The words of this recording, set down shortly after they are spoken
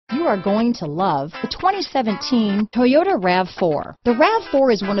you are going to love the 2017 Toyota RAV4. The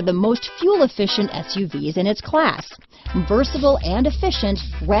RAV4 is one of the most fuel-efficient SUVs in its class. Versatile and efficient,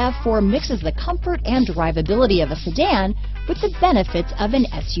 RAV4 mixes the comfort and drivability of a sedan with the benefits of an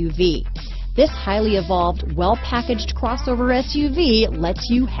SUV. This highly evolved, well-packaged crossover SUV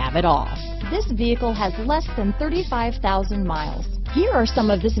lets you have it all. This vehicle has less than 35,000 miles. Here are some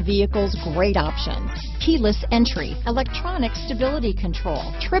of this vehicle's great options: keyless entry, electronic stability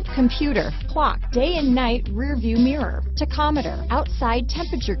control, trip computer, clock, day and night rear view mirror, tachometer, outside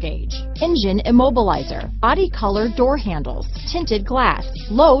temperature gauge, engine immobilizer, body color door handles, tinted glass,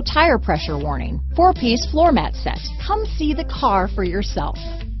 low tire pressure warning, 4-piece floor mat set. Come see the car for yourself.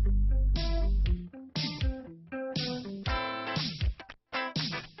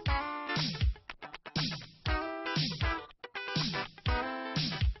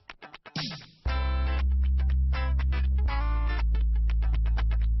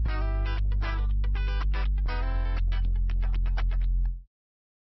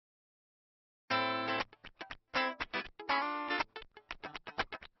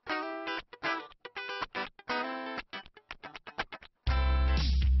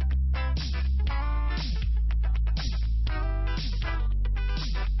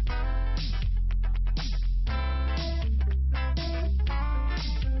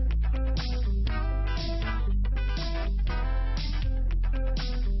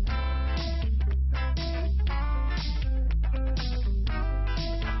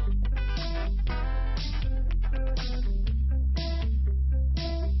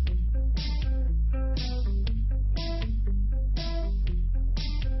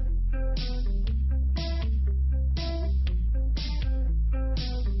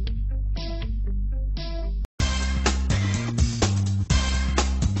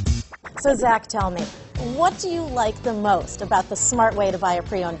 So Zach, tell me, what do you like the most about the smart way to buy a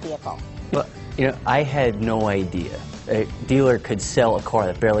pre-owned vehicle? Well, I had no idea a dealer could sell a car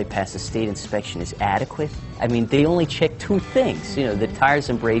that barely passed the state inspection is adequate. I mean, they only check 2 things. The tires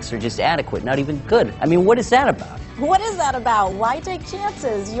and brakes are just adequate, not even good. I mean, what is that about? What is that about? Why take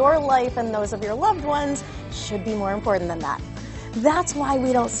chances? Your life and those of your loved ones should be more important than that. That's why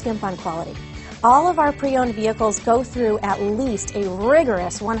we don't skimp on quality. All of our pre-owned vehicles go through at least a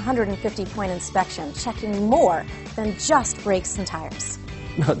rigorous 150-point inspection, checking more than just brakes and tires.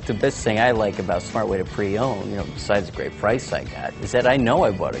 The best thing I like about Smart Way to Pre-Own, besides the great price I got, is that I know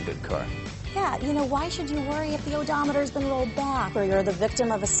I bought a good car. Yeah, why should you worry if the odometer's been rolled back, or you're the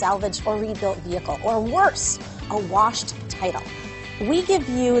victim of a salvaged or rebuilt vehicle, or worse, a washed title? We give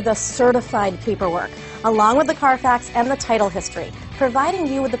you the certified paperwork, along with the Carfax and the title history, providing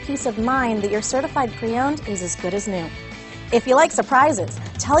you with the peace of mind that your certified pre-owned is as good as new. If you like surprises,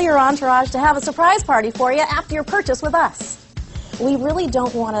 tell your entourage to have a surprise party for you after your purchase with us. We really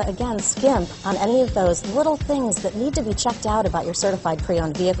don't want to, again, skimp on any of those little things that need to be checked out about your certified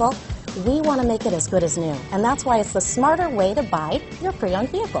pre-owned vehicle. We want to make it as good as new, and that's why it's the smarter way to buy your pre-owned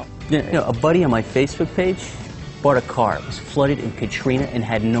vehicle. Yeah, a buddy on my Facebook page bought a car. It was flooded in Katrina and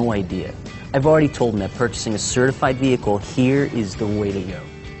had no idea. I've already told him that purchasing a certified vehicle here is the way to go.